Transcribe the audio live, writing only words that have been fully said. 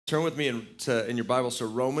Turn with me in your Bible to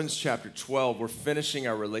Romans chapter 12. We're finishing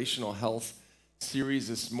our relational health series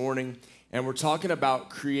this morning, and we're talking about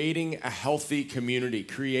creating a healthy community,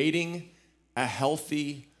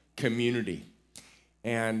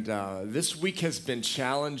 And this week has been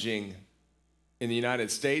challenging in the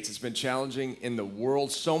United States. It's been challenging in the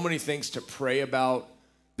world. So many things to pray about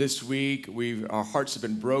this week. Our hearts have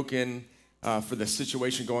been broken for the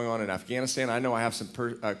situation going on in Afghanistan. I know I have some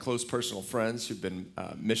close personal friends who've been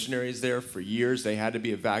missionaries there for years. They had to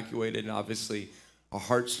be evacuated, and obviously our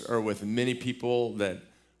hearts are with many people that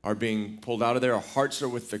are being pulled out of there. Our hearts are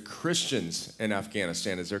with the Christians in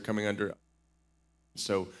Afghanistan as they're coming under.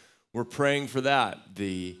 So we're praying for that.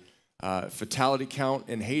 The fatality count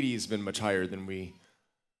in Haiti has been much higher than we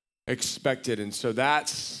expected, and so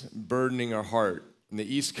that's burdening our heart. In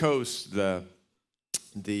the East Coast, the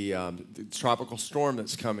tropical storm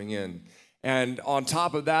that's coming in. And on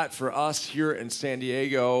top of that, for us here in San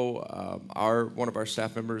Diego, one of our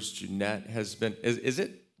staff members, Jeanette, has been, is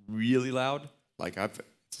it really loud? It's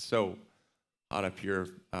so hot up here,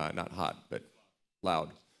 not hot, but loud.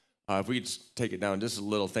 If we could just take it down just a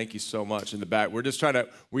little, thank you so much. In the back, we just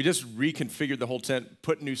reconfigured the whole tent,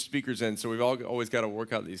 put new speakers in, so we've always got to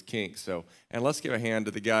work out these kinks. And let's give a hand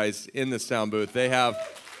to the guys in the sound booth.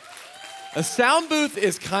 A sound booth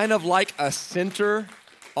is kind of like a center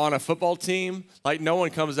on a football team. Like, no one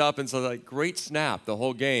comes up and says, like, great snap the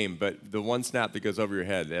whole game, but the one snap that goes over your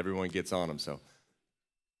head, everyone gets on them. So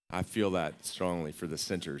I feel that strongly for the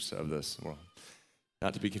centers of this world.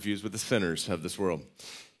 Not to be confused with the sinners of this world.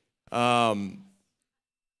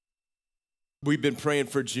 We've been praying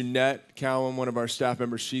for Jeanette Cowan, one of our staff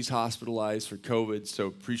members. She's hospitalized for COVID, so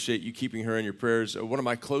appreciate you keeping her in your prayers. One of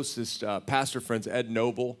my closest pastor friends, Ed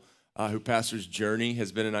Noble, who pastors Journey,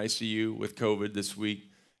 has been in ICU with COVID this week,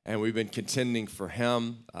 and we've been contending for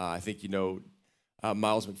him. I think you know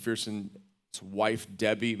Miles McPherson's wife,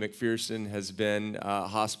 Debbie McPherson, has been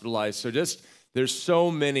hospitalized. So there's so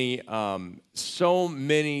many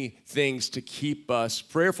things to keep us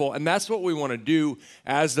prayerful, and that's what we want to do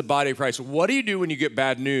as the body of Christ. What do you do when you get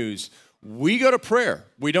bad news? We go to prayer.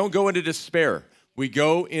 We don't go into despair. We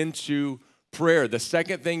go into prayer. The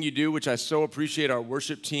second thing you do, which I so appreciate our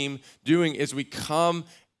worship team doing, is we come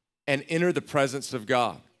and enter the presence of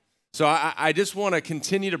God. So I just want to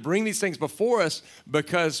continue to bring these things before us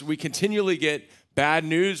because we continually get bad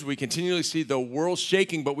news. We continually see the world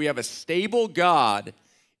shaking, but we have a stable God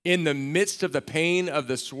in the midst of the pain of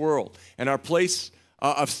this world. And our place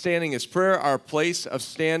of standing is prayer. Our place of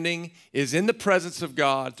standing is in the presence of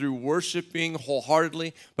God through worshiping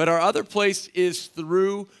wholeheartedly. But our other place is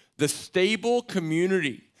through the stable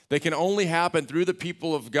community that can only happen through the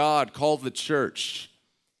people of God called the church.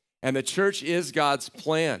 And the church is God's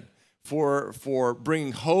plan for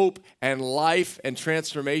bringing hope and life and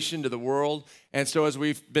transformation to the world. And so as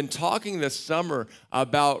we've been talking this summer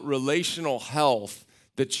about relational health,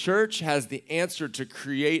 the church has the answer to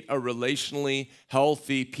create a relationally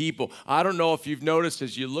healthy people. I don't know if you've noticed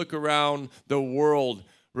as you look around the world,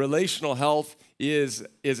 relational health is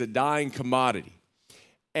a dying commodity.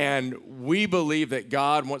 And we believe that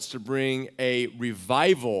God wants to bring a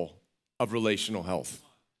revival of relational health.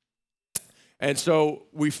 And so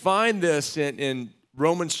we find this in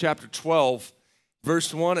Romans chapter 12,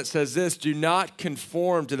 verse 1. It says this: do not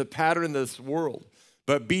conform to the pattern of this world,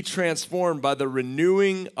 but be transformed by the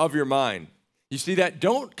renewing of your mind. You see that?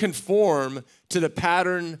 Don't conform to the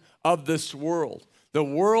pattern of this world. The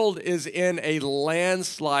world is in a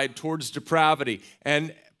landslide towards depravity.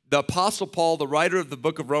 And the Apostle Paul, the writer of the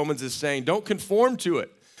book of Romans, is saying, don't conform to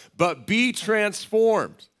it, but be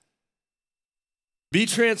transformed. Be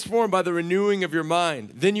transformed by the renewing of your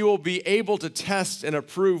mind. Then you will be able to test and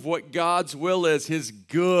approve what God's will is, his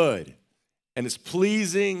good and his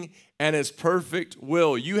pleasing and his perfect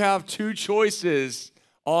will. You have two choices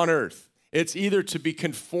on earth. It's either to be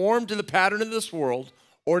conformed to the pattern of this world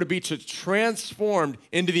or to be transformed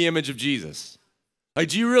into the image of Jesus.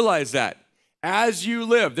 Do you realize that? As you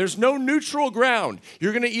live, there's no neutral ground.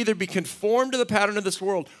 You're going to either be conformed to the pattern of this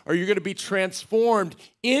world or you're going to be transformed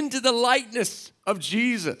into the likeness of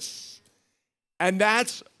Jesus. And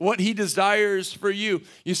that's what he desires for you.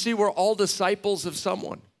 You see, we're all disciples of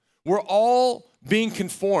someone. We're all being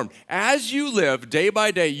conformed. As you live day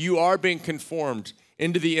by day, you are being conformed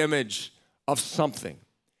into the image of something.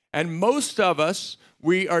 And most of us,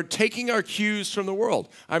 we are taking our cues from the world.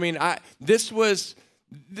 I mean, this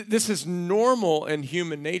is normal in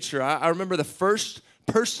human nature. I remember the first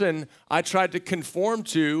person I tried to conform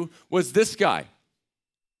to was this guy,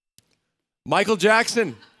 Michael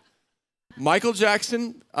Jackson.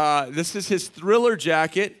 This is his Thriller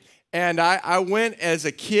jacket, And I went as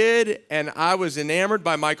a kid, and I was enamored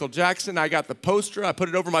by Michael Jackson. I got the poster, I put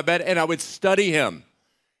it over my bed, and I would study him.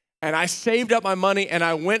 And I saved up my money, and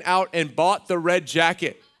I went out and bought the red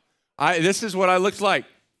jacket. This is what I looked like.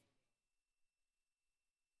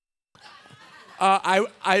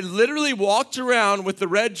 I literally walked around with the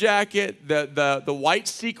red jacket, the white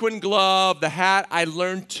sequin glove, the hat. I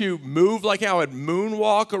learned to move like how I would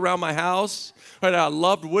moonwalk around my house. Right? I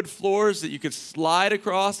loved wood floors that you could slide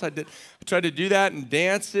across. I tried to do that in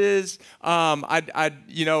dances. I'd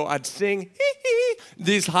sing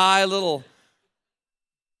these high little.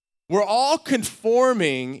 We're all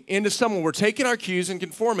conforming into someone. We're taking our cues and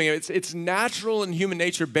conforming. It's natural in human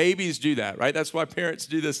nature. Babies do that, right? That's why parents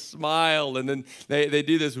do this smile, and then they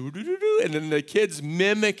do this, and then the kids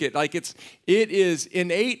mimic it. Like it is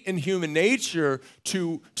innate in human nature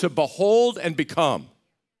to behold and become.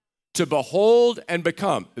 To behold and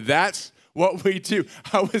become. That's what we do.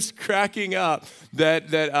 I was cracking up that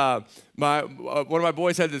one of my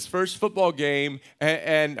boys had his first football game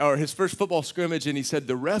or his first football scrimmage, and he said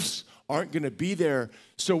the refs aren't going to be there,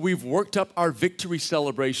 so we've worked up our victory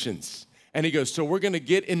celebrations. And he goes, so we're going to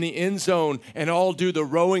get in the end zone and all do the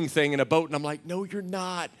rowing thing in a boat. And I'm like, no, you're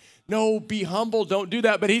not. No, be humble. Don't do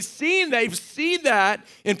that. But they've seen that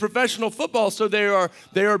in professional football. So they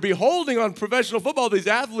are beholding on professional football these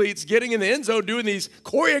athletes getting in the end zone doing these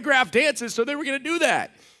choreographed dances. So they were going to do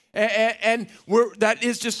that. And that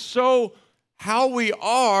is just so how we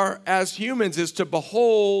are as humans, is to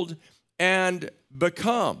behold and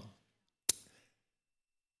become.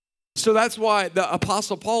 So that's why the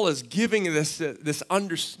Apostle Paul is giving this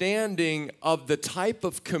understanding of the type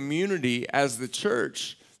of community as the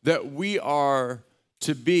church that we are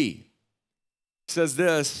to be. It says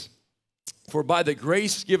this, for by the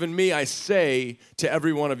grace given me, I say to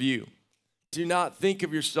every one of you, do not think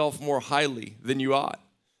of yourself more highly than you ought,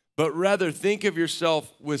 but rather think of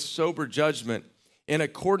yourself with sober judgment in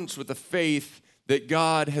accordance with the faith that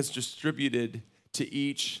God has distributed to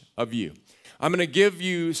each of you. I'm going to give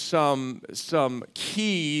you some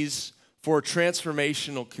keys for a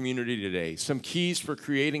transformational community today, some keys for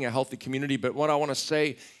creating a healthy community. But what I want to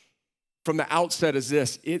say from the outset is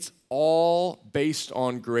this: it's all based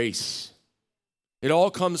on grace. It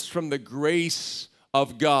all comes from the grace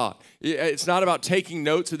of God. It's not about taking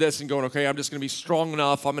notes of this and going, okay, I'm just going to be strong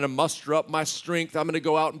enough. I'm going to muster up my strength. I'm going to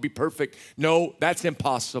go out and be perfect. No, that's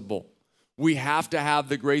impossible. We have to have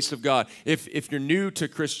the grace of God. If you're new to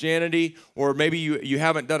Christianity, or maybe you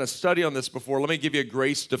haven't done a study on this before, let me give you a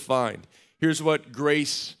grace defined. Here's what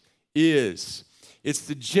grace is. It's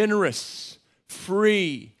the generous,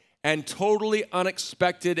 free, and totally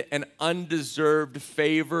unexpected and undeserved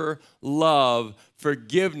favor, love,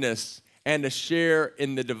 forgiveness, and a share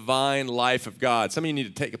in the divine life of God. Some of you need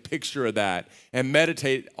to take a picture of that and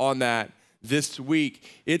meditate on that this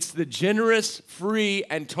week. It's the generous, free,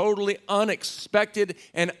 and totally unexpected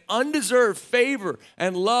and undeserved favor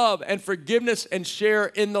and love and forgiveness and share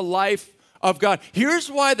in the life of God. Here's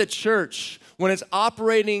why the church, when it's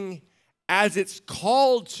operating as it's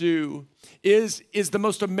called to, is the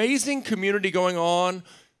most amazing community going on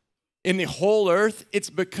in the whole earth. It's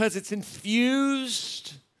because it's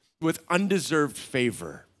infused with undeserved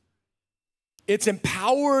favor. It's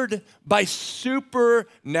empowered by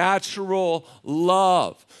supernatural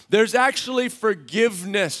love. There's actually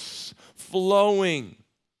forgiveness flowing.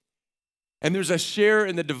 And there's a share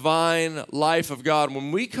in the divine life of God.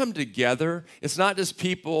 When we come together, it's not just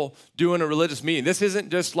people doing a religious meeting. This isn't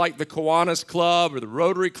just like the Kiwanis Club or the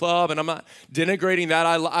Rotary Club, and I'm not denigrating that.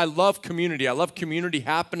 I love community. I love community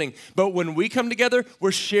happening. But when we come together,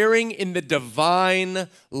 we're sharing in the divine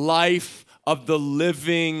life of the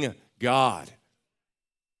living God.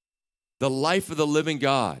 The life of the living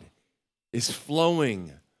God is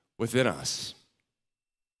flowing within us.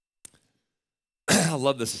 I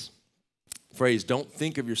love this phrase, don't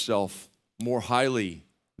think of yourself more highly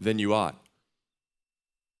than you ought.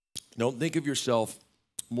 Don't think of yourself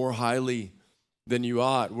more highly than you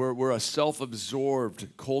ought. We're a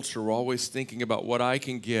self-absorbed culture. We're always thinking about what I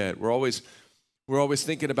can get. We're always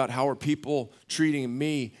thinking about how are people treating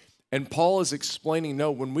me. And Paul is explaining,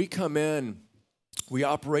 no, when we come in, we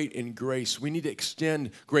operate in grace. We need to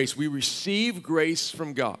extend grace. We receive grace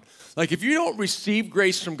from God. Like if you don't receive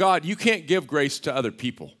grace from God, you can't give grace to other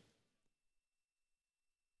people.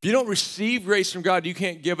 If you don't receive grace from God, you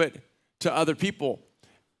can't give it to other people.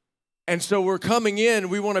 And so we're coming in,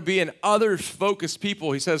 we want to be an others-focused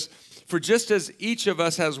people. He says, for just as each of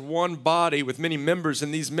us has one body with many members,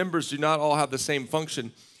 and these members do not all have the same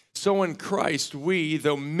function, so in Christ we,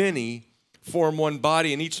 though many, form one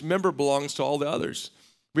body, and each member belongs to all the others.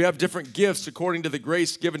 We have different gifts according to the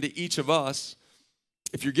grace given to each of us.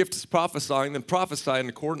 If your gift is prophesying, then prophesy in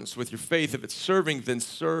accordance with your faith. If it's serving, then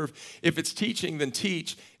serve. If it's teaching, then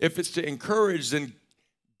teach. If it's to encourage, then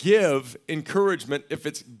give encouragement. If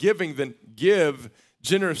it's giving, then give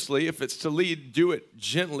generously. If it's to lead, do it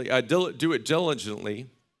gently. Do it diligently.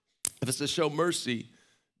 If it's to show mercy,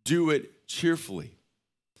 do it cheerfully.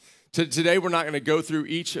 Today, we're not going to go through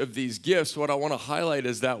each of these gifts. What I want to highlight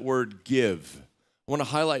is that word give. I want to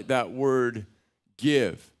highlight that word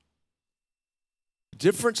give. The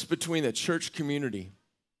difference between the church community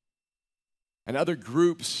and other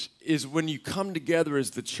groups is when you come together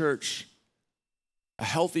as the church, a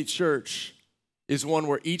healthy church is one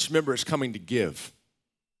where each member is coming to give.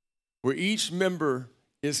 Where each member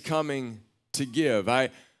is coming to give.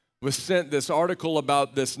 I was sent this article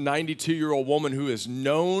about this 92-year-old woman who is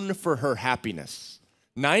known for her happiness.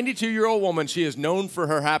 92-year-old woman, she is known for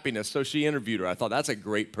her happiness, so she interviewed her. I thought, that's a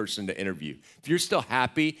great person to interview. If you're still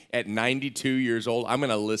happy at 92 years old, I'm going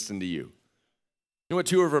to listen to you. You know what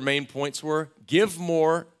two of her main points were? Give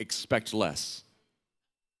more, expect less.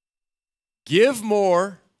 Give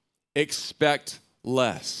more, expect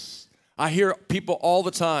less. I hear people all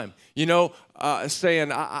the time,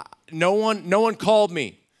 saying, no one called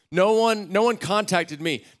me. No one contacted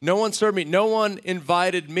me. No one served me. No one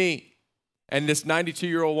invited me. And this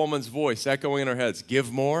 92-year-old woman's voice echoing in her head,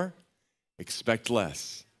 give more, expect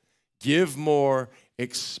less. Give more,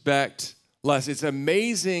 expect less. It's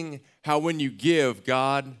amazing how when you give,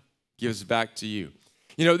 God gives back to you.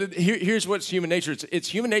 Here's what's human nature. It's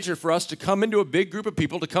human nature for us to come into a big group of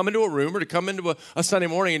people, to come into a room or to come into a Sunday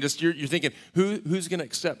morning and just you're thinking, who's going to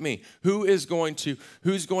accept me? Who's going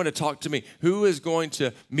to talk to me? Who is going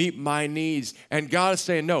to meet my needs? And God is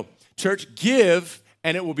saying, no, church, give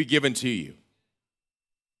and it will be given to you.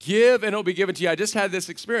 Give and it'll be given to you. I just had this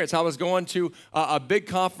experience. I was going to a big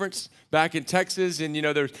conference back in Texas, and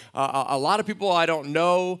there's a lot of people I don't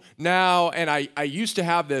know now, and I used to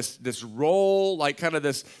have this role, like kind of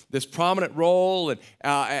this prominent role, and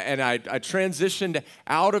I transitioned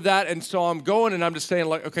out of that, and so I'm going, and I'm just saying,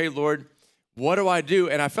 like, okay, Lord, what do I do?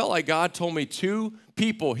 And I felt like God told me two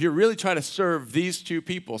people here, really try to serve these two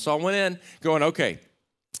people. So I went in going, okay,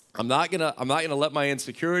 I'm not gonna let my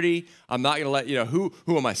insecurity, I'm not gonna let, who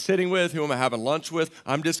am I sitting with, who am I having lunch with,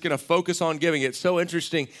 I'm just gonna focus on giving. It's so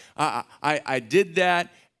interesting. I did that,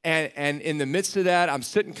 and in the midst of that, I'm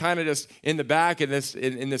sitting kind of just in the back in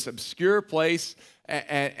this obscure place,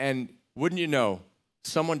 and wouldn't you know,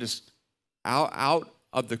 someone just out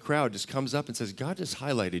of the crowd just comes up and says, God just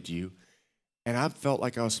highlighted you, and I felt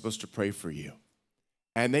like I was supposed to pray for you.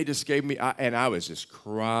 And they just gave me, and I was just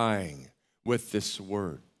crying with this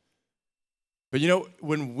word. But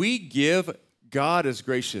when we give, God is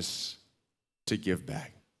gracious to give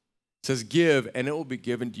back. It says, give, and it will be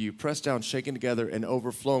given to you, pressed down, shaken together, and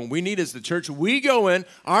overflowing. We need, as the church, we go in,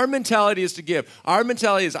 our mentality is to give. Our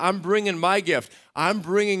mentality is, I'm bringing my gift. I'm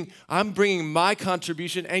bringing my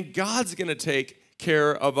contribution, and God's going to take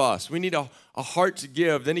care of us. We need a heart to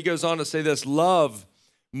give. Then he goes on to say this, love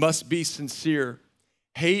must be sincere.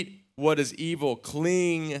 Hate what is evil.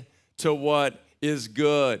 Cling to what is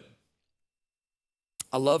good.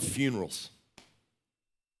 I love funerals.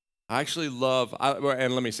 I actually love,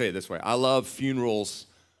 and let me say it this way, I love funerals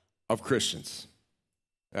of Christians.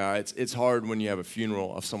 It's hard when you have a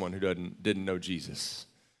funeral of someone who didn't know Jesus,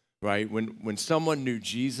 right? When someone knew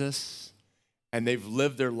Jesus and they've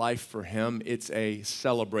lived their life for him, it's a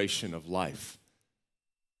celebration of life.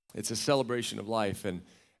 It's a celebration of life.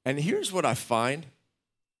 And here's what I find.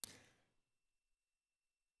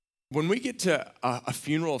 When we get to a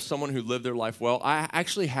funeral of someone who lived their life well, I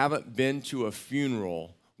actually haven't been to a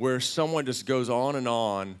funeral where someone just goes on and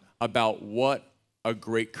on about what a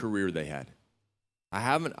great career they had. I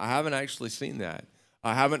haven't actually seen that.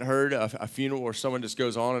 I haven't heard a funeral where someone just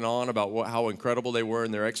goes on and on about how incredible they were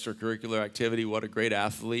in their extracurricular activity, what a great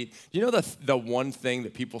athlete. You know the one thing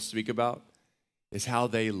that people speak about is how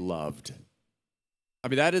they loved. I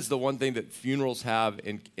mean, that is the one thing that funerals have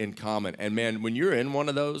in common. And man, when you're in one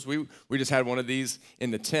of those, we just had one of these in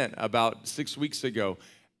the tent about 6 weeks ago.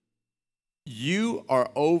 You are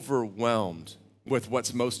overwhelmed with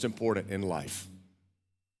what's most important in life.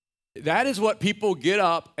 That is what people get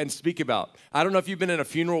up and speak about. I don't know if you've been in a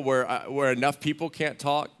funeral where enough people can't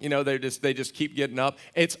talk. They just keep getting up.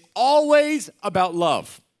 It's always about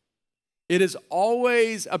love. It is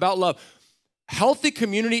always about love. Healthy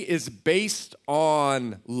community is based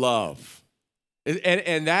on love.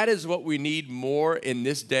 And that is what we need more in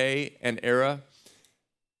this day and era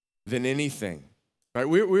than anything. Right?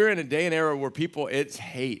 We're in a day and era where people, it's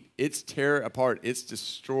hate, it's tear apart, it's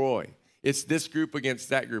destroy, It's this group against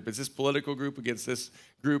that group. It's this political group against this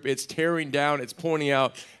group. It's tearing down. It's pointing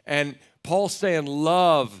out. And Paul's saying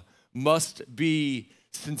love must be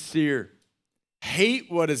sincere.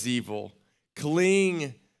 Hate what is evil.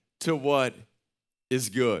 Cling to what is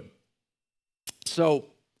good. So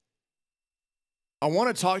I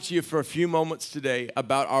want to talk to you for a few moments today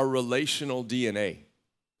about our relational DNA.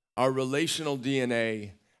 Our relational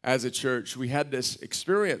DNA as a church. We had this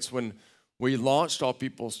experience when we launched All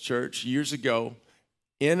People's Church years ago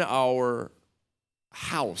in our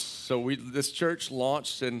house. So this church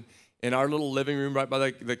launched in our little living room right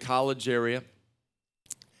by the college area.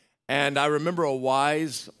 And I remember a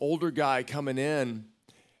wise older guy coming in,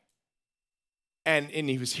 and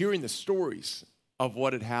he was hearing the stories of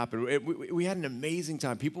what had happened. We had an amazing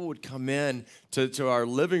time. People would come in to our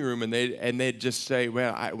living room, and they'd just say,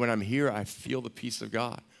 "Man, when I'm here, I feel the peace of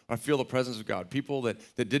God. I feel the presence of God." People that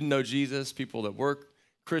didn't know Jesus, people that were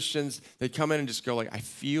Christians, they'd come in and just go like, "I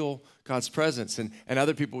feel God's presence." And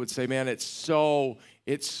other people would say, "Man, it's so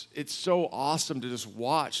awesome to just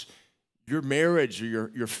watch your marriage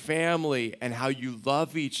or your family and how you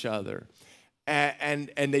love each other." And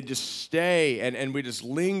they just stay, and we just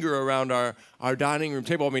linger around our dining room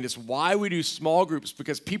table. I mean, it's why we do small groups,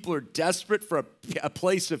 because people are desperate for a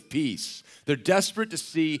place of peace. They're desperate to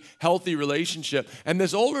see healthy relationship. And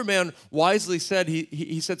this older man wisely said,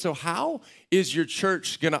 he said, "So how is your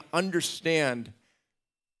church going to understand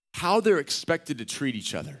how they're expected to treat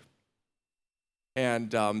each other?"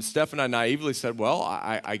 And Steph and I naively said, "Well,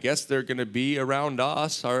 I guess they're going to be around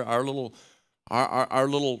us, our little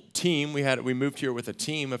team." We moved here with a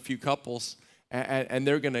team, a few couples, and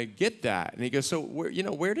they're going to get that. And he goes, "So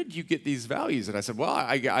where did you get these values?" And I said, "Well,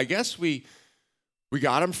 I guess we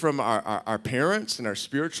got them from our parents and our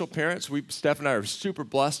spiritual parents. Steph and I are super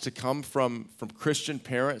blessed to come from Christian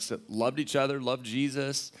parents that loved each other, loved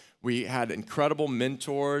Jesus. We had incredible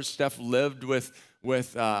mentors. Steph lived with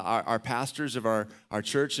our pastors of our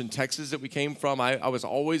church in Texas that we came from. I was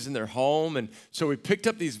always in their home. And so we picked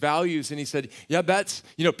up these values, and he said, "Yeah, that's,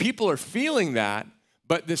 people are feeling that,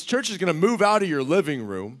 but this church is going to move out of your living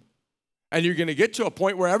room, and you're going to get to a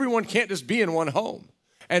point where everyone can't just be in one home.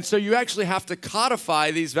 And so you actually have to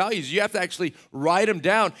codify these values. You have to actually write them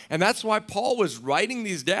down." And that's why Paul was writing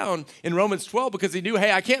these down in Romans 12, because he knew,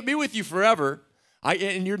 hey, I can't be with you forever.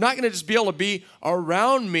 And you're not going to just be able to be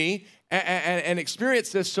around me and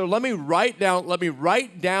experience this. So let me write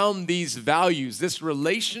down these values, this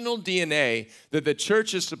relational DNA that the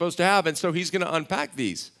church is supposed to have. And so he's going to unpack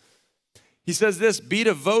these. He says this: "Be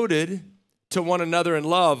devoted to one another in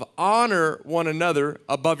love. Honor one another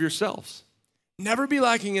above yourselves. Never be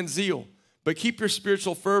lacking in zeal, but keep your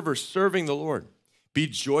spiritual fervor serving the Lord. Be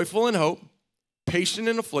joyful in hope, patient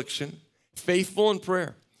in affliction, faithful in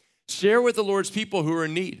prayer. Share with the Lord's people who are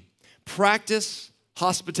in need. Practice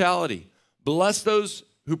hospitality. Bless those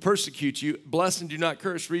who persecute you. Bless and do not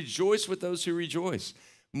curse. Rejoice with those who rejoice.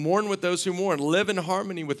 Mourn with those who mourn. Live in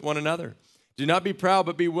harmony with one another. Do not be proud,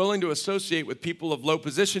 but be willing to associate with people of low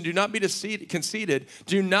position. Do not be conceited.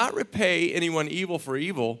 Do not repay anyone evil for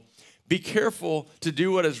evil. Be careful to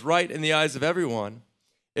do what is right in the eyes of everyone.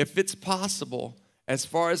 If it's possible, as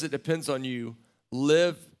far as it depends on you,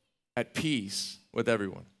 live at peace with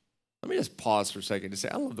everyone." Let me just pause for a second to say,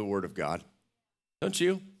 I love the Word of God. Don't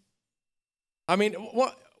you? I mean,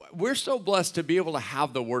 we're so blessed to be able to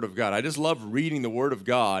have the Word of God. I just love reading the Word of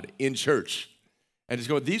God in church and just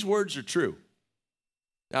go, these words are true.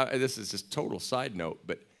 Now, this is just total side note,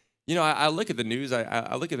 but I look at the news.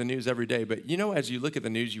 I look at the news every day, but as you look at the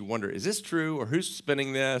news, you wonder, is this true, or who's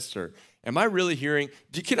spinning this, or am I really hearing?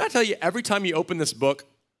 Can I tell you, every time you open this book,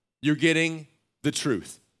 you're getting the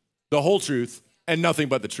truth, the whole truth, and nothing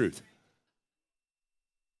but the truth.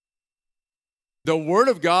 The Word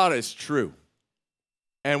of God is true,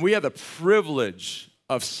 and we have the privilege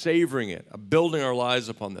of savoring it, of building our lives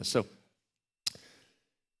upon this. So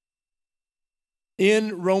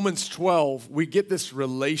in Romans 12, we get this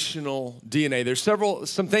relational DNA. There's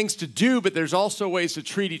some things to do, but there's also ways to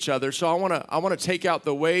treat each other. So I want to take out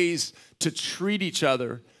the ways to treat each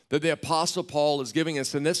other that the Apostle Paul is giving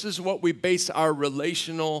us, and this is what we base our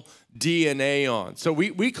relational DNA on. So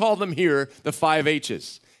we call them here the 5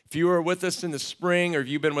 H's. If you were with us in the spring, or if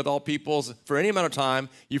you've been with All Peoples for any amount of time,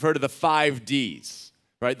 you've heard of the 5 D's,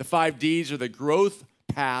 right? The 5 D's are the growth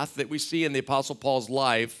path that we see in the Apostle Paul's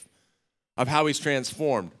life of how he's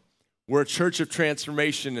transformed. We're a church of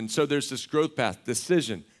transformation, and so there's this growth path: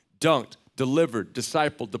 decision, dunked, delivered,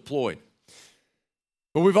 discipled, deployed.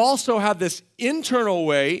 But we've also had this internal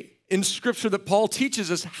way in Scripture that Paul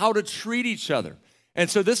teaches us how to treat each other. And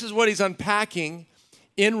so this is what he's unpacking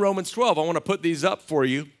in Romans 12. I want to put these up for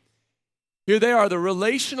you. Here they are, the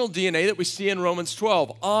relational DNA that we see in Romans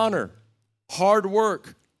 12. Honor, hard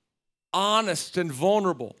work, honest and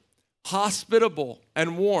vulnerable, hospitable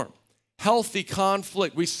and warm, healthy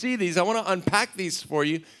conflict. We see these. I want to unpack these for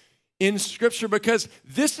you in Scripture because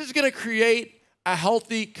this is going to create a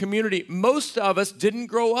healthy community. Most of us didn't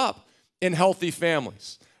grow up in healthy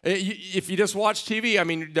families. If you just watch TV, I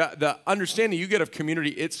mean, the understanding you get of community,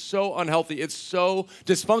 it's so unhealthy, it's so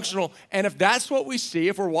dysfunctional. And if that's what we see,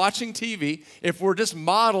 if we're watching TV, if we're just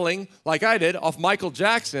modeling, like I did, off Michael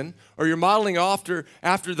Jackson, or you're modeling after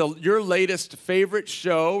your latest favorite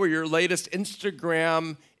show or your latest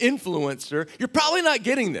Instagram influencer, you're probably not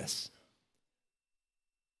getting this.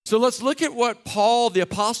 So let's look at what Paul, the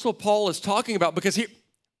Apostle Paul, is talking about, because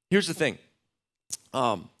here's the thing.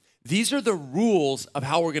 These are the rules of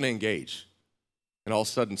how we're going to engage. And all of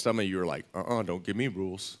a sudden, some of you are like, don't give me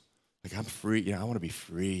rules. Like, I'm free. I want to be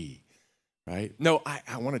free, right? No,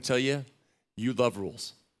 I want to tell you, you love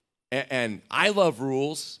rules. And I love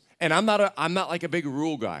rules. And I'm not like a big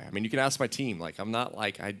rule guy. I mean, you can ask my team. Like, I'm not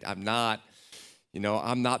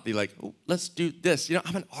the like, oh, let's do this.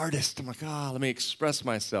 I'm an artist. I'm like, let me express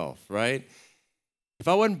myself, right? If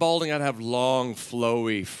I wasn't balding, I'd have long,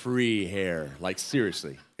 flowy, free hair. Like,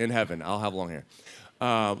 seriously, in heaven, I'll have long hair.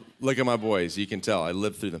 Look at my boys. You can tell. I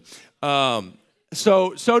lived through them.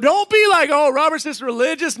 So don't be like, Robert's this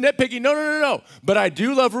religious, nitpicky. No. But I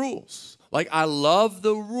do love rules. Like, I love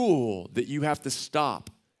the rule that you have to stop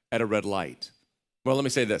at a red light. Well, let me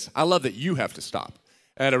say this. I love that you have to stop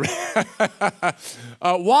at a red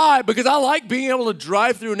Why? Because I like being able to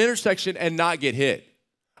drive through an intersection and not get hit.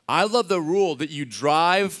 I love the rule that you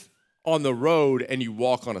drive on the road and you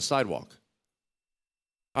walk on a sidewalk.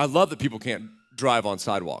 I love that people can't drive on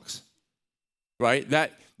sidewalks, right?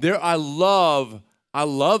 I love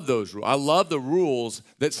those rules. I love the rules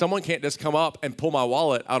that someone can't just come up and pull my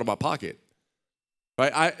wallet out of my pocket,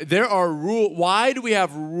 right? There are rules. Why do we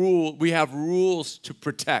have rules? We have rules to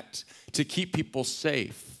protect, to keep people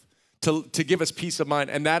safe, to give us peace of mind.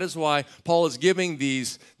 And that is why Paul is giving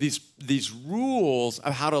these rules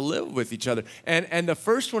of how to live with each other. And the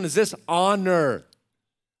first one is this: honor.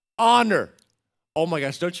 Honor. Oh my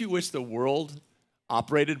gosh, don't you wish the world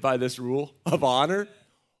operated by this rule of honor?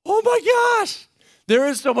 Oh my gosh, there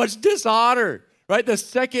is so much dishonor, right? The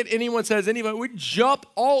second anyone says anyone, we jump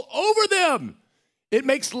all over them. It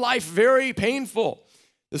makes life very painful.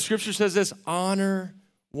 The scripture says this: honor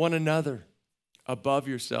one another above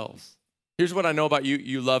yourselves. Here's what I know about you.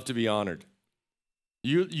 You love to be honored.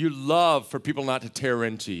 You love for people not to tear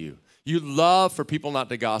into you. You love for people not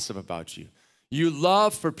to gossip about you. You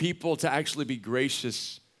love for people to actually be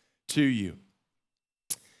gracious to you.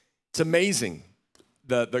 It's amazing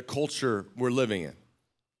the culture we're living in.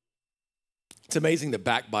 It's amazing the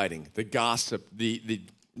backbiting, the gossip, the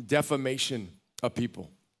defamation of people.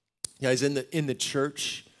 Guys, in the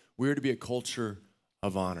church, we're to be a culture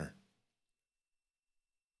of honor.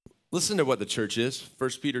 Listen to what the church is.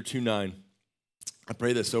 1 Peter 2:9. I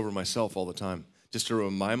pray this over myself all the time, just to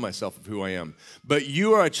remind myself of who I am. But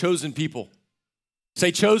you are a chosen people.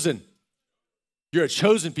 Say chosen. You're a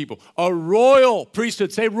chosen people. A royal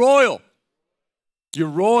priesthood. Say royal. You're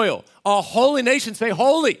royal. A holy nation. Say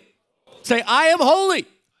holy. Say I am holy.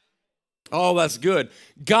 Oh, that's good.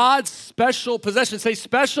 God's special possession. Say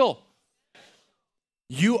special.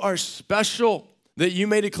 You are special, that you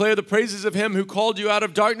may declare the praises of him who called you out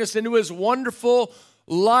of darkness into his wonderful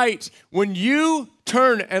light. When you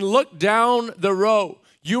turn and look down the row,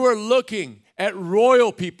 you are looking at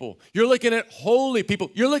royal people. You're looking at holy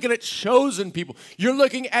people. You're looking at chosen people. You're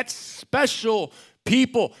looking at special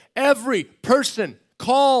people. Every person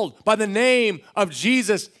called by the name of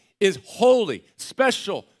Jesus is holy,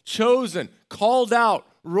 special, chosen, called out,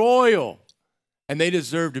 royal, and they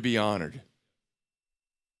deserve to be honored.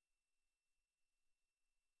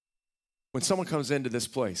 When someone comes into this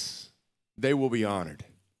place, they will be honored.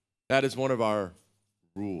 That is one of our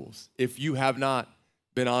rules. If you have not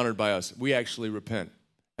been honored by us, we actually repent.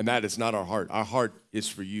 And that is not our heart. Our heart is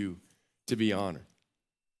for you to be honored.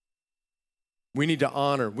 We need to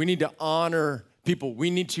honor. We need to honor people. We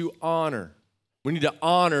need to honor. We need to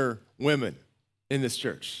honor women in this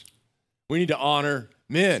church. We need to honor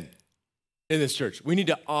men in this church. We need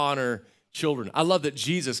to honor children. I love that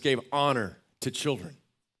Jesus gave honor to children.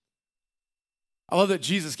 I love that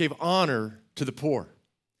Jesus gave honor to the poor.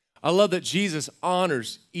 I love that Jesus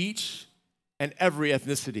honors each and every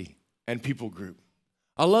ethnicity and people group.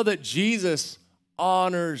 I love that Jesus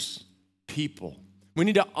honors people. We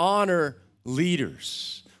need to honor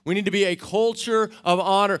leaders. We need to be a culture of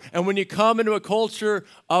honor. And when you come into a culture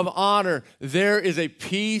of honor, there is a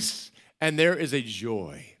peace and there is a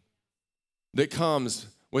joy. that comes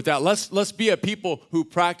with that. Let's be a people who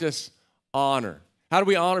practice honor. How do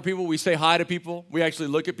we honor people? We say hi to people. We actually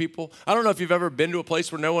look at people. I don't know if you've ever been to a place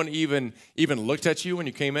where no one even looked at you when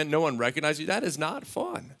you came in. No one recognized you. That is not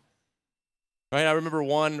fun. Right? I remember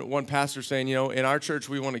one pastor saying, in our church,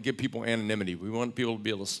 we want to give people anonymity. We want people to be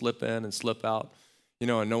able to slip in and slip out,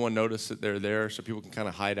 and no one notice that they're there so people can kind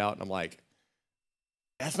of hide out. And I'm like,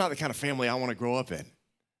 that's not the kind of family I want to grow up in.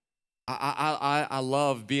 I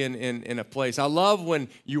love being in a place. I love when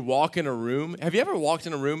you walk in a room. Have you ever walked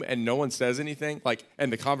in a room and no one says anything,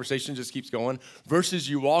 and the conversation just keeps going, versus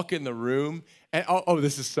you walk in the room and,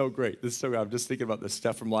 this is so great. This is so great. I'm just thinking about this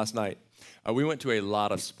stuff from last night. We went to a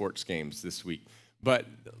lot of sports games this week. But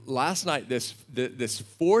last night, this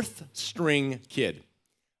fourth string kid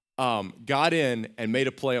got in and made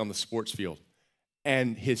a play on the sports field,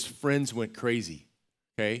 and his friends went crazy.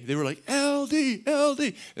 Okay, they were like, LD,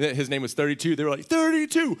 LD. And his name was 32. They were like,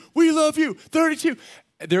 32, we love you, 32.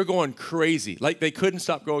 They're going crazy. Like, they couldn't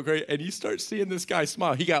stop going crazy. And you start seeing this guy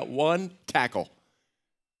smile. He got one tackle.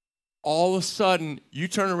 All of a sudden, you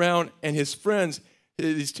turn around, and his friends,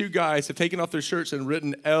 these two guys, have taken off their shirts and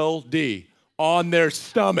written LD on their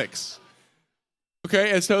stomachs.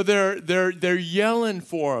 Okay, and so they're yelling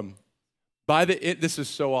for him. This is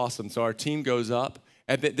so awesome. So our team goes up.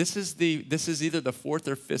 And this is either the fourth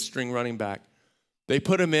or fifth string running back. They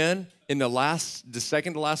put him in the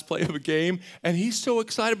second to last play of a game, and he's so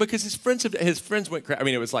excited because his friends went crazy. I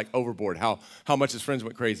mean, it was like overboard how much his friends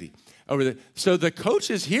went crazy over there. So the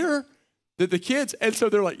coaches hear the kids, and so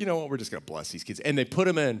they're like, you know what, we're just gonna bless these kids. And they put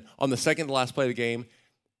him in on the second to last play of the game.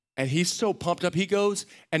 And he's so pumped up, he goes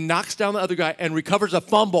and knocks down the other guy and recovers a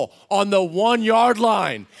fumble on the 1 yard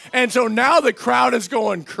line. And so now the crowd is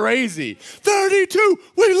going crazy. 32,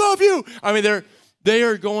 we love you. I mean, they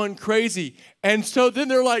are going crazy. And so then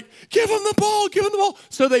they're like, give him the ball, give him the ball.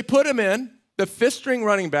 So they put him in, the fifth string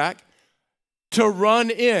running back, to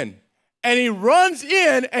run in. And he runs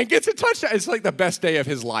in and gets a touchdown. It's like the best day of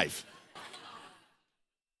his life.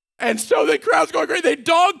 And so the crowd's going crazy. They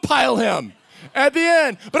dogpile him at the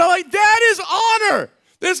end. But I'm like, that is honor.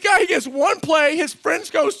 This guy, he gets one play. His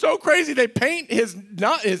friends go so crazy. They paint his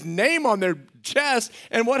name on their chest.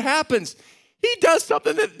 And what happens? He does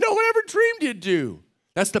something that no one ever dreamed he'd do.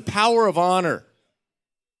 That's the power of honor.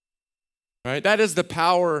 Right? That is the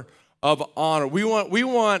power of honor.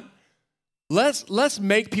 Let's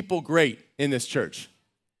make people great in this church.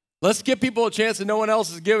 Let's give people a chance that no one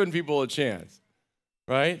else is giving people a chance.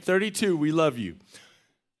 Right? 32, we love you.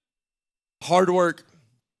 Hard work,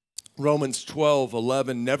 Romans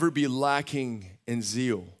 12:11, never be lacking in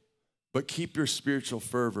zeal, but keep your spiritual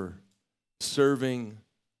fervor serving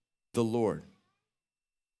the Lord.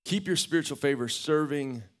 Keep your spiritual favor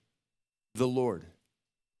serving the Lord.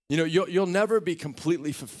 You'll never be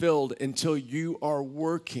completely fulfilled until you are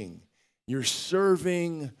working. You're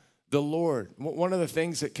serving the Lord. One of the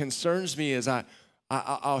things that concerns me is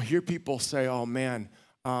I'll hear people say, oh man,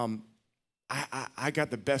 I got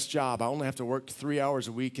the best job. I only have to work 3 hours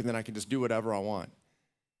a week, and then I can just do whatever I want.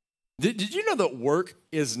 Did you know that work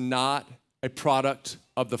is not a product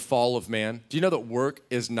of the fall of man? Do you know that work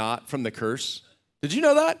is not from the curse? Did you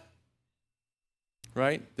know that?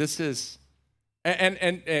 Right? This is,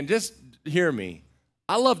 and just hear me.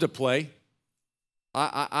 I love to play.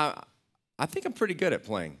 I think I'm pretty good at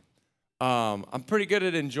playing. I'm pretty good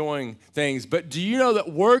at enjoying things. But do you know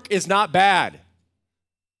that work is not bad?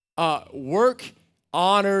 Work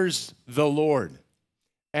honors the Lord,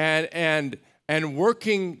 and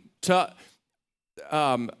working to.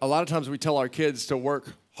 A lot of times we tell our kids to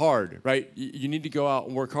work hard, right? You need to go out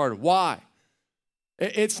and work hard. Why?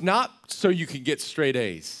 It's not so you can get straight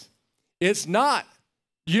A's. It's not.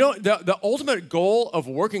 The ultimate goal of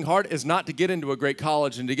working hard is not to get into a great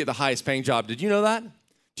college and to get the highest paying job. Did you know that?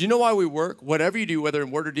 Do you know why we work? Whatever you do, whether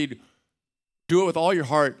in word or deed, do it with all your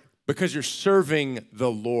heart because you're serving the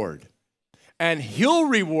Lord. And He'll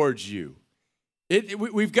reward you.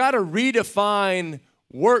 We've got to redefine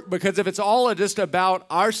work, because if it's all just about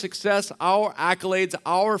our success, our accolades,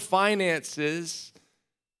 our finances,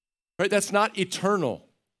 right, that's not eternal.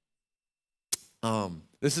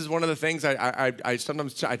 This is one of the things I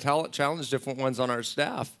sometimes challenge different ones on our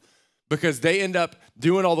staff, because they end up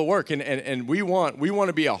doing all the work, and we want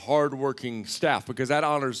to be a hardworking staff because that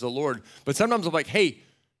honors the Lord. But sometimes I'm like, hey,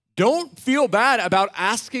 don't feel bad about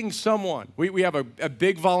asking someone. We have a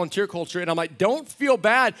big volunteer culture, and I'm like, don't feel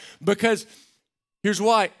bad, because here's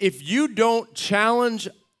why. If you don't challenge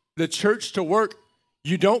the church to work,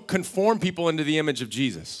 you don't conform people into the image of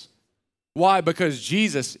Jesus. Why? Because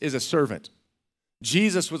Jesus is a servant.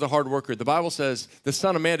 Jesus was a hard worker. The Bible says the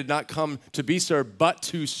Son of Man did not come to be served, but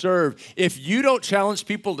to serve. If you don't challenge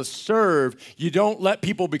people to serve, you don't let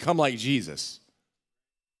people become like Jesus.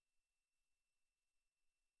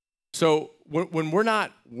 So when we're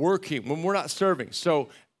not working, when we're not serving, so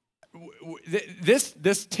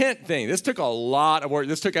this tent thing, this took a lot of work.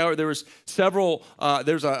 This took hours. There was several,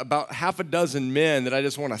 there's about half a dozen men that I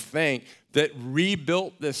just want to thank that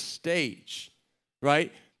rebuilt this stage,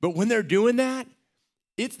 right? But when they're doing that,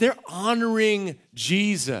 they're honoring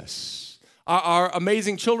Jesus. Our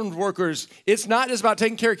amazing children's workers, it's not just about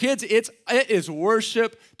taking care of kids, it is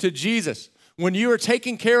worship to Jesus. When you are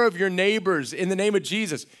taking care of your neighbors in the name of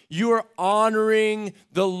Jesus, you are honoring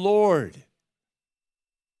the Lord.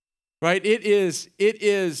 Right? It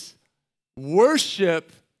is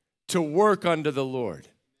worship to work unto the Lord.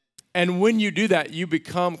 And when you do that, you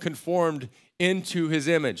become conformed into his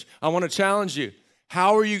image. I want to challenge you.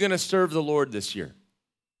 How are you going to serve the Lord this year?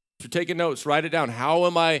 If you're taking notes, write it down. How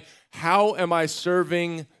am I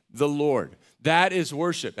serving the Lord? That is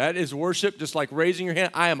worship. That is worship, just like raising your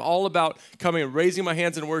hand. I am all about coming and raising my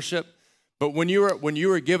hands in worship. But when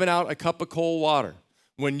you are giving out a cup of cold water,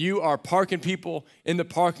 when you are parking people in the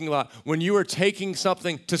parking lot, when you are taking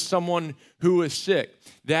something to someone who is sick,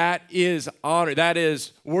 that is honor, that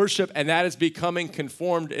is worship, and that is becoming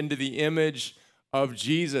conformed into the image of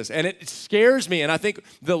Jesus. And it scares me, and I think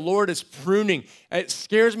the Lord is pruning. It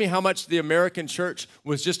scares me how much the American church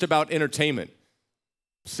was just about entertainment.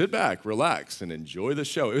 Sit back, relax, and enjoy the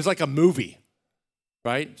show. It was like a movie,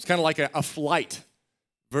 right? It's kind of like a flight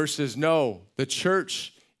versus no, the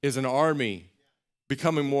church is an army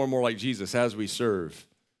becoming more and more like Jesus as we serve.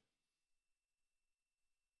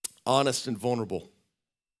 Honest and vulnerable.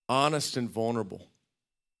 Honest and vulnerable.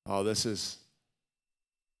 Oh, this is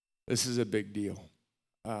a big deal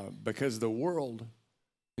because the world,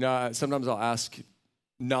 sometimes I'll ask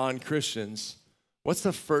non-Christians, what's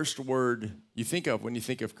the first word you think of when you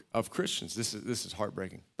think of Christians? This is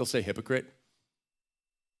heartbreaking. They'll say hypocrite.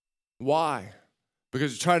 Why?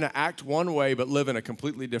 Because you're trying to act one way but live in a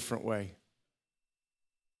completely different way.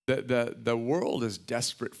 The world is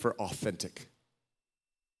desperate for authentic.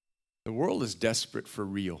 The world is desperate for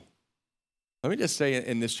real. Let me just say,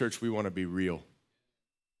 in this church, we want to be real.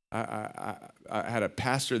 I had a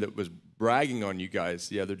pastor that was bragging on you guys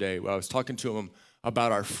the other day. I was talking to him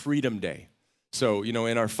about our Freedom Day. So,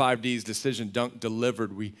 in our 5 Ds, decision, dunk,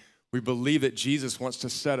 delivered, we believe that Jesus wants to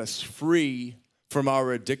set us free from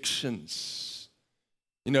our addictions.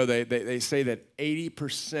 They say that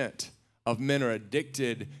 80% of men are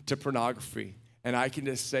addicted to pornography. And I can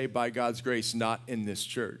just say, by God's grace, not in this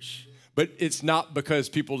church. But it's not because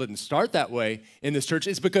people didn't start that way in this church.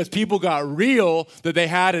 It's because people got real that they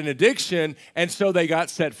had an addiction, and so they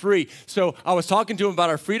got set free. So I was talking to him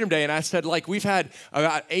about our Freedom Day, and I said, we've had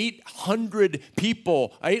about 800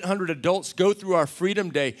 people, 800 adults go through our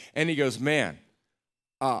Freedom Day. And he goes, man,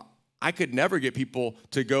 I could never get people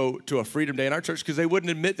to go to a Freedom Day in our church because they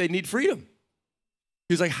wouldn't admit they need freedom.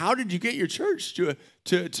 He's like, how did you get your church to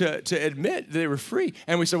admit they were free?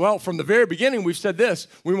 And we said, well, from the very beginning, we've said this.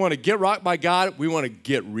 We want to get rocked by God. We want to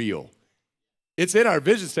get real. It's in our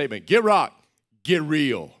vision statement. Get rocked. Get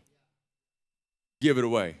real. Give it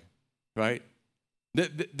away, right?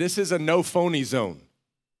 This is a no phony zone,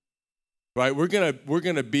 right? We're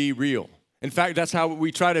gonna be real. In fact, that's how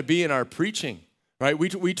we try to be in our preaching. Right?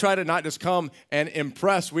 We try to not just come and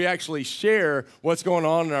impress. We actually share what's going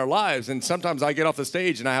on in our lives. And sometimes I get off the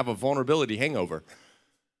stage and I have a vulnerability hangover.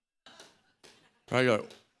 I go,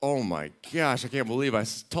 oh my gosh, I can't believe I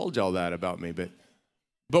told y'all that about me.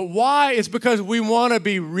 But why? It's because we want to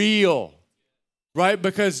be real. Right?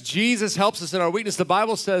 Because Jesus helps us in our weakness. The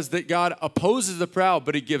Bible says that God opposes the proud,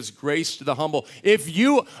 but he gives grace to the humble.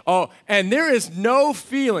 And there is no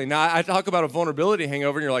feeling. Now, I talk about a vulnerability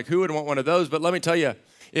hangover, and you're like, who would want one of those? But let me tell you,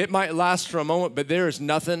 it might last for a moment, but there is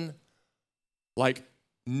nothing like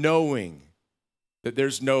knowing that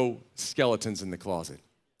there's no skeletons in the closet.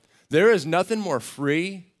 There is nothing more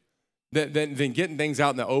free than getting things out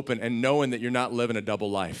in the open and knowing that you're not living a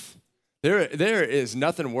double life. There is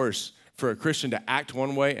nothing worse for a Christian to act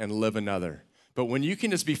one way and live another. But when you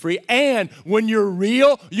can just be free, and when you're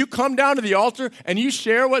real, you come down to the altar and you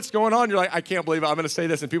share what's going on. You're like, I can't believe it. I'm going to say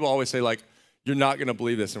this. And people always say, you're not going to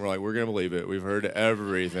believe this. And we're like, we're going to believe it. We've heard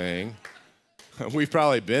everything. We've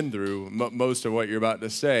probably been through most of what you're about to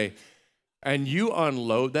say. And you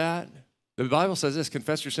unload that. The Bible says this,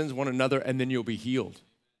 confess your sins one another, and then you'll be healed.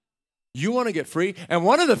 You want to get free. And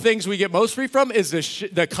one of the things we get most free from is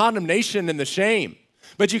the condemnation and the shame.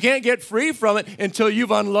 But you can't get free from it until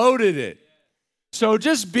you've unloaded it. So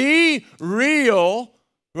just be real,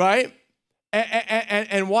 right?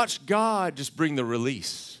 And watch God just bring the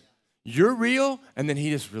release. You're real, and then he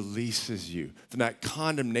just releases you from that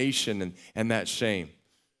condemnation and that shame.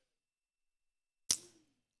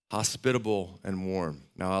 Hospitable and warm.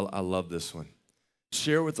 Now, I love this one.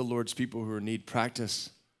 Share with the Lord's people who are in need. Practice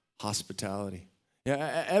hospitality.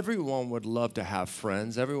 Yeah, everyone would love to have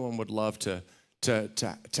friends. Everyone would love to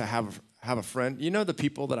have a friend. You know the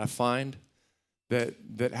people that I find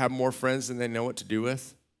that have more friends than they know what to do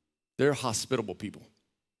with? They're hospitable people.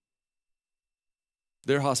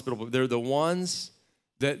 They're hospitable. They're the ones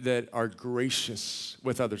that are gracious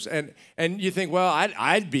with others. And you think, well,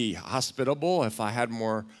 I'd be hospitable if I had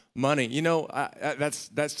more money. You know,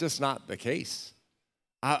 that's just not the case.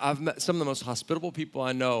 I've met some of the most hospitable people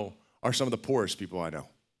I know are some of the poorest people I know.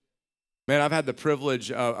 Man, I've had the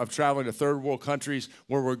privilege of traveling to third world countries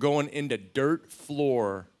where we're going into dirt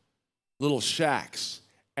floor little shacks,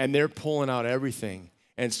 and they're pulling out everything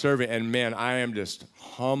and serving. And man, I am just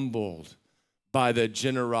humbled by the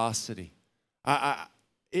generosity.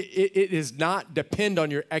 It does not depend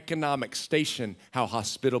on your economic station how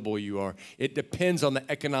hospitable you are. It depends on the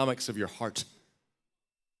economics of your heart.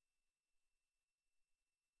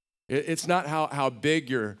 It's not how big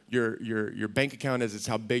your bank account is, it's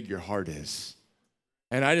how big your heart is.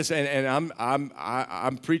 And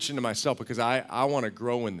I'm preaching to myself because I want to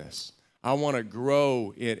grow in this. I want to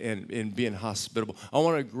grow in being hospitable. I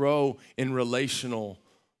want to grow in relational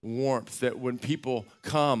warmth, that when people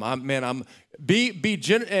come, and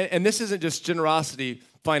this isn't just generosity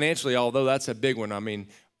financially, although that's a big one. I mean,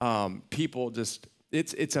 people just,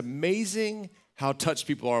 it's amazing how touched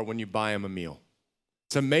people are when you buy them a meal.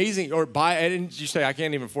 It's amazing, and you say, I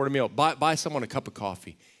can't even afford a meal. Buy someone a cup of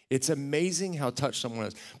coffee. It's amazing how touched someone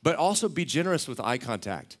is. But also be generous with eye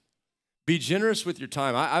contact. Be generous with your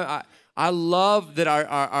time. I love that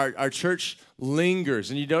our church lingers,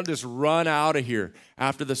 and you don't just run out of here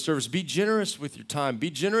after the service. Be generous with your time.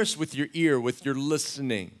 Be generous with your ear, with your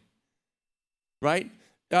listening, right?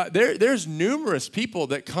 There's numerous people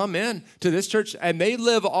that come in to this church, and they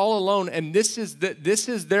live all alone, and this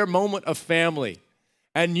is their moment of family.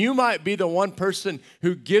 And you might be the one person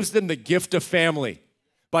who gives them the gift of family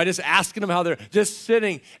by just asking them how they're just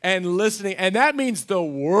sitting and listening. And that means the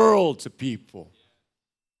world to people.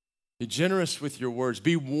 Be generous with your words.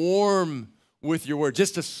 Be warm with your words.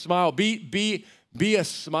 Just a smile. Be a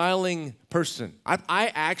smiling person.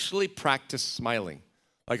 I actually practice smiling.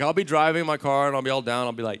 Like I'll be driving my car and I'll be all down.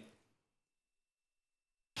 I'll be like,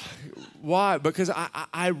 why? Because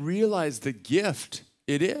I realize the gift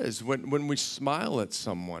it is when we smile at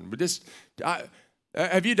someone. But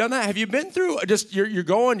have you done that? Have you been through just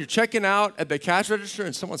you're checking out at the cash register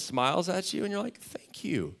and someone smiles at you and you're like, thank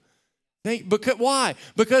you. Why?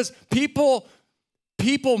 Because people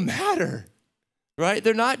matter, right?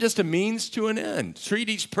 They're not just a means to an end. Treat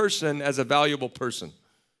each person as a valuable person.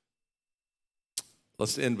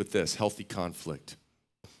 Let's end with this, healthy conflict.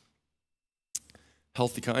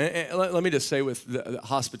 Let me just say with the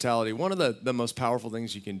hospitality, one of the most powerful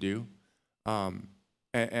things you can do,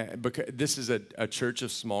 because this is a church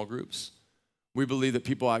of small groups. We believe that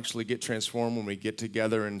people actually get transformed when we get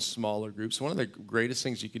together in smaller groups. One of the greatest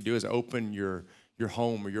things you can do is open your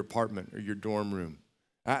home or your apartment or your dorm room.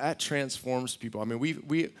 That transforms people. I mean,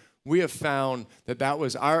 we have found that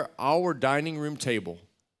was our dining room table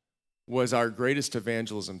was our greatest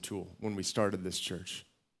evangelism tool when we started this church.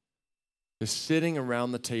 Just sitting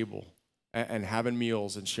around the table and having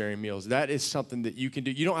meals and sharing meals. That is something that you can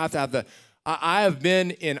do. You don't have to have I have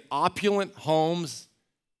been in opulent homes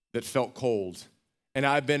that felt cold. And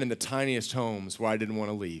I've been in the tiniest homes where I didn't want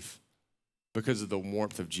to leave because of the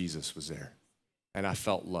warmth of Jesus was there. And I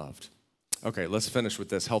felt loved. Okay, let's finish with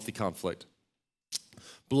this, healthy conflict.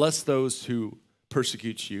 Bless those who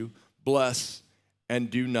persecute you. Bless and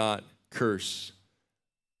do not curse.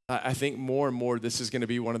 I think more and more this is going to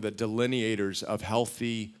be one of the delineators of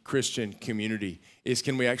healthy Christian community is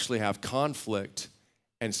can we actually have conflict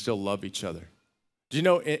and still love each other? Do you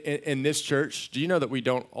know in this church, do you know that we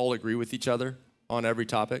don't all agree with each other on every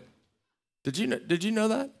topic? Did you know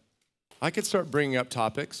that? I could start bringing up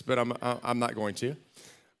topics, but I'm not going to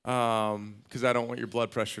because I don't want your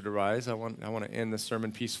blood pressure to rise. I want to end the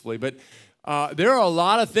sermon peacefully. But there are a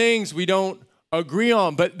lot of things we don't agree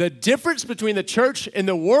on. But the difference between the church and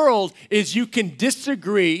the world is you can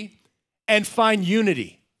disagree and find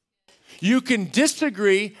unity. You can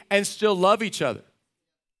disagree and still love each other.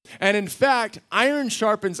 And in fact, iron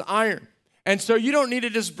sharpens iron. And so you don't need to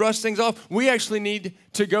just brush things off. We actually need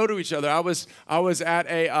to go to each other. I was at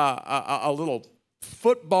a little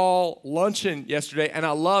football luncheon yesterday, and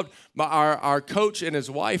I loved our coach and his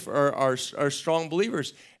wife are strong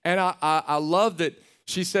believers. And I love that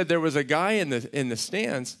she said there was a guy in the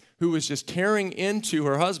stands who was just tearing into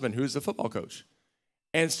her husband, who's the football coach.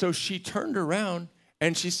 And so she turned around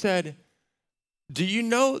and she said, do you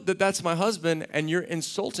know that that's my husband and you're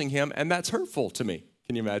insulting him and that's hurtful to me?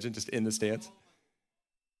 Can you imagine, just in the stands?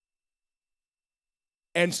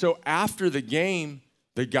 And so after the game,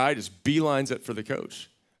 the guy just beelines it for the coach.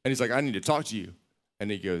 And he's like, I need to talk to you.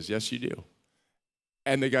 And he goes, yes, you do.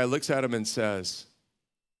 And the guy looks at him and says,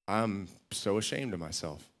 I'm so ashamed of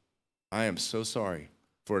myself. I am so sorry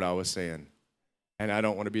for what I was saying. And I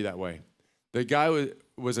don't want to be that way. The guy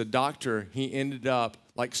was a doctor. He ended up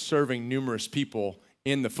like serving numerous people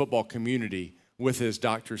in the football community with his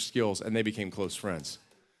doctor's skills, and they became close friends.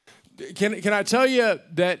 Can I tell you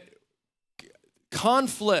that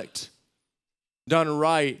conflict done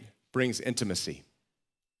right brings intimacy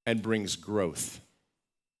and brings growth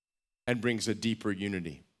and brings a deeper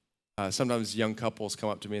unity. Sometimes young couples come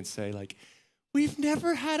up to me and say, like, we've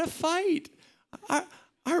never had a fight.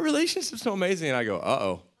 Our relationship's so amazing. And I go,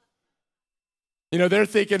 uh-oh. You know, they're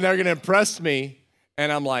thinking they're going to impress me.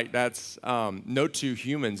 And I'm like, that's, no two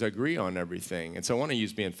humans agree on everything. And so I want to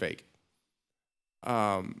use being fake.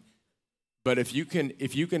 But if you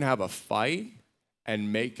can have a fight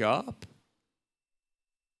and make up,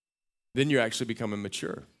 then you're actually becoming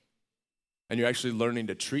mature. And you're actually learning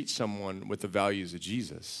to treat someone with the values of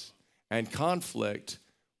Jesus. And conflict,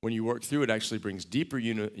 when you work through it, actually brings deeper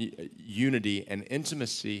unity and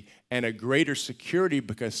intimacy and a greater security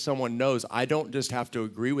because someone knows I don't just have to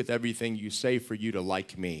agree with everything you say for you to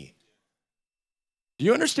like me. Do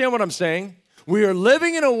you understand what I'm saying? We are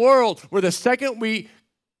living in a world where the second we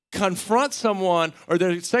confront someone or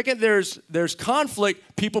the second there's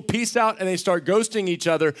conflict, people peace out and they start ghosting each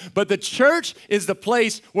other. But the church is the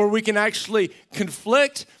place where we can actually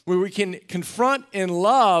conflict, where we can confront in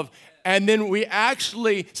love, and then we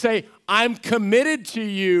actually say, I'm committed to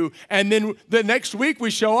you. And then the next week we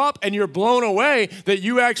show up and you're blown away that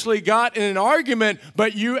you actually got in an argument,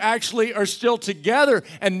 but you actually are still together.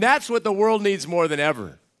 And that's what the world needs more than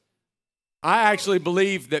ever. I actually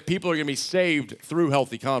believe that people are going to be saved through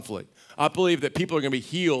healthy conflict. I believe that people are going to be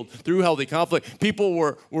healed through healthy conflict.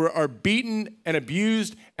 People are beaten and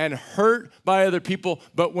abused and hurt by other people,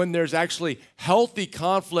 but when there's actually healthy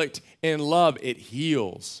conflict in love, it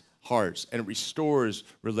heals hearts and it restores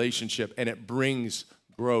relationship and it brings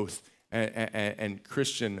growth and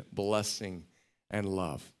Christian blessing and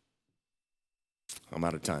love. I'm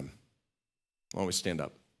out of time. Why don't we stand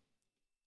up?